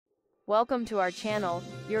Welcome to our channel,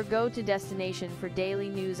 your go-to destination for daily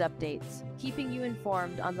news updates, keeping you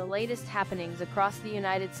informed on the latest happenings across the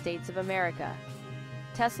United States of America.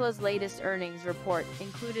 Tesla's latest earnings report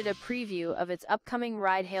included a preview of its upcoming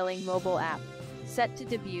ride-hailing mobile app, set to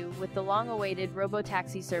debut with the long-awaited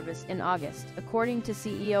Robotaxi service in August, according to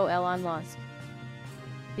CEO Elon Musk.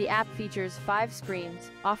 The app features 5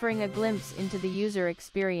 screens, offering a glimpse into the user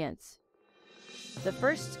experience. The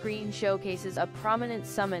first screen showcases a prominent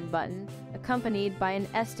summon button, accompanied by an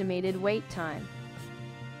estimated wait time.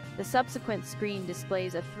 The subsequent screen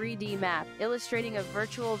displays a 3D map illustrating a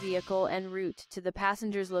virtual vehicle en route to the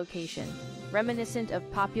passenger's location, reminiscent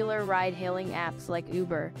of popular ride-hailing apps like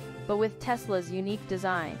Uber, but with Tesla's unique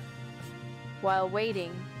design. While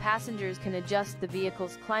waiting, passengers can adjust the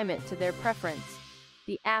vehicle's climate to their preference.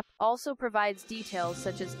 The app also provides details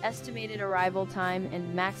such as estimated arrival time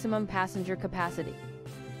and maximum passenger capacity.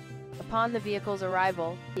 Upon the vehicle's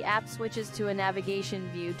arrival, the app switches to a navigation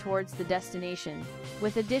view towards the destination,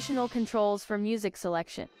 with additional controls for music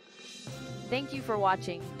selection. Thank you for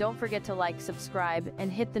watching. Don't forget to like, subscribe,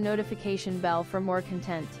 and hit the notification bell for more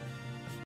content.